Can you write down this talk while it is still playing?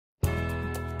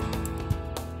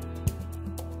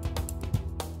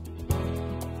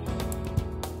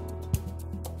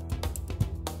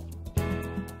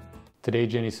Today,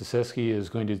 Jenny Sosiski is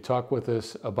going to talk with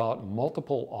us about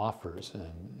multiple offers.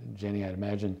 And Jenny, I'd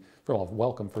imagine,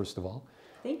 welcome first of all.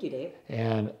 Thank you, Dave.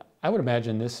 And I would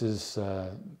imagine this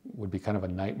would be kind of a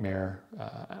nightmare.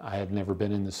 I have never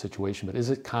been in this situation, but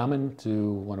is it common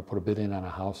to want to put a bid in on a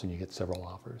house and you get several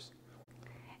offers?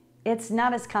 It's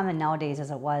not as common nowadays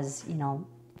as it was, a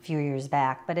few years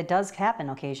back, but it does happen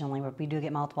occasionally where we do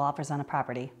get multiple offers on a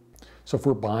property. So if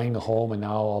we're buying a home and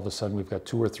now all of a sudden we've got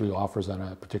 2 or 3 offers on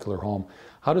a particular home,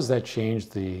 how does that change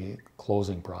the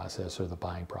closing process or the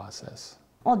buying process?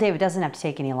 Well, Dave, it doesn't have to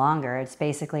take any longer. It's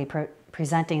basically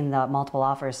presenting the multiple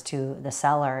offers to the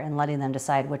seller and letting them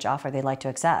decide which offer they'd like to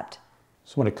accept.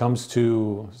 So when it comes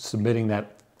to submitting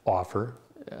that offer,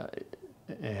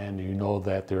 and you know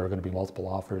that there are going to be multiple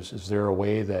offers, is there a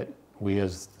way that we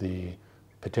as the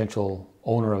potential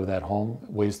owner of that home,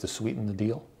 ways to sweeten the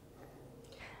deal?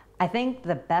 I think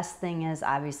the best thing is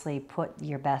obviously put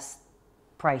your best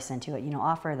price into it.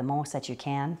 Offer the most that you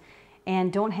can,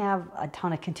 and don't have a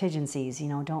ton of contingencies.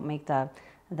 Don't make the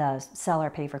seller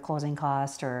pay for closing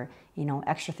costs or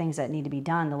extra things that need to be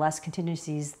done. The less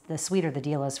contingencies, the sweeter the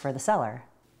deal is for the seller.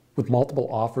 With multiple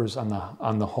offers on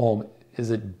the home,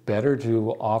 is it better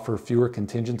to offer fewer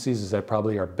contingencies? Is that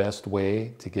probably our best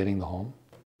way to getting the home?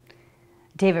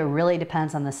 Dave, it really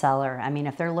depends on the seller. I mean,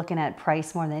 if they're looking at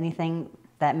price more than anything,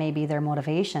 that may be their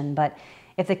motivation. But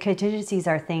if the contingencies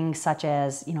are things such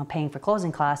as, paying for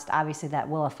closing costs, obviously that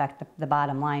will affect the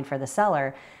bottom line for the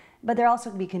seller. But there also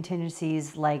could be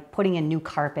contingencies like putting in new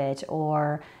carpet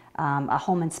or a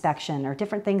home inspection or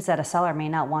different things that a seller may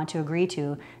not want to agree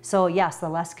to. So yes, the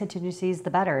less contingencies,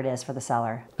 the better it is for the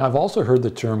seller. Now, I've also heard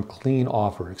the term clean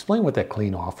offer. Explain what that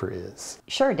clean offer is.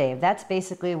 Sure, Dave. That's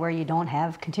basically where you don't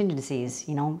have contingencies.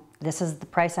 This is the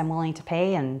price I'm willing to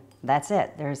pay and that's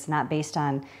it. There's not based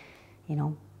on,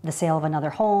 the sale of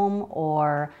another home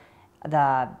or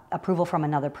the approval from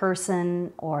another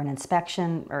person or an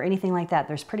inspection or anything like that.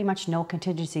 There's pretty much no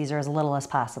contingencies or as little as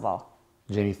possible.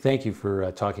 Jenny, thank you for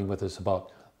talking with us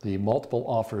about the multiple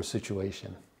offer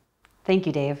situation. Thank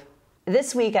you, Dave.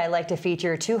 This week, I'd like to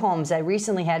feature 2 homes that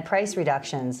recently had price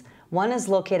reductions. One is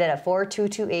located at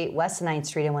 4228 West 9th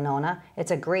Street in Winona.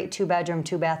 It's a great 2-bedroom,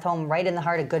 2-bath home right in the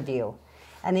heart of Goodview.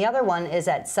 And the other one is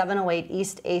at 708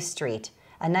 East 8th Street,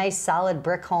 a nice solid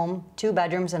brick home, 2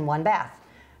 bedrooms and 1 bath.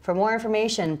 For more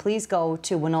information, please go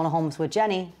to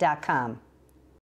WinonaHomesWithJenny.com.